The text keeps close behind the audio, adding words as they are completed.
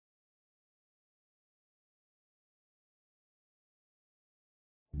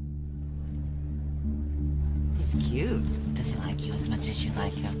He's cute. Does he like you as much as you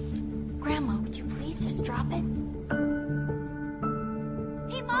like him? Grandma, would you please just drop it?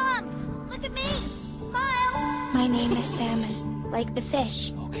 Hey, Mom! Look at me! Smile! My name is Salmon, like the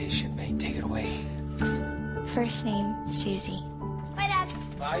fish. Okay, shipmate, take it away. First name, Susie. Bye, Dad.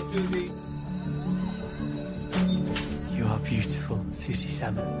 Bye, Susie. You are beautiful, Susie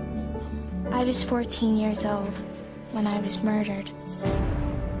Salmon. I was 14 years old when I was murdered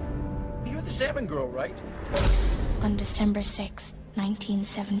You're the salmon girl, right? on December 6th,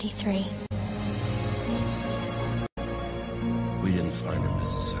 1973. We didn't find her,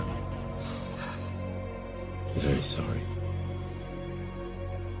 Mrs. Salmon. I'm very sorry.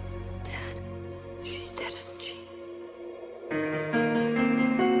 Dad, she's dead, isn't she?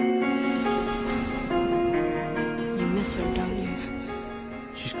 You miss her, don't you?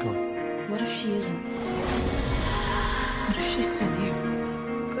 She's gone. What if she isn't? What if she's still here?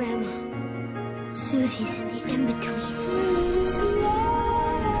 Grandma, Susie's in the in-between.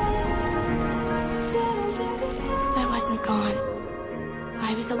 I wasn't gone.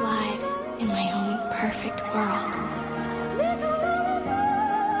 I was alive in my own perfect world.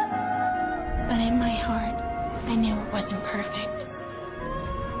 But in my heart, I knew it wasn't perfect.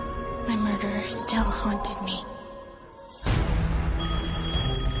 My murderer still haunted me.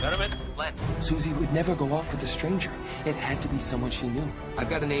 Gentlemen, Len. Susie would never go off with a stranger. It had to be someone she knew. I've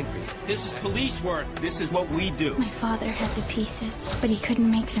got a name for you. This is police work. This is what we do. My father had the pieces, but he couldn't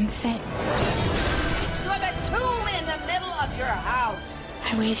make them fit. You're the tomb in the middle of your house.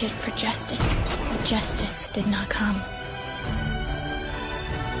 I waited for justice, but justice did not come.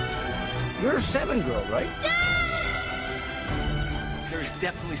 You're a salmon girl, right? There's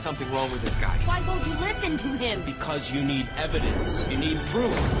definitely something wrong with this guy. Why won't you listen to him? Because you need evidence. You need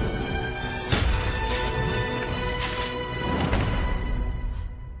proof.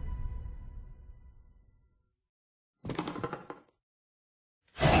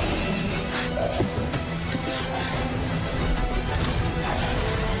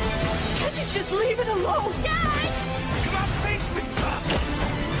 Can't you just leave it alone? Dad! Come on, face me!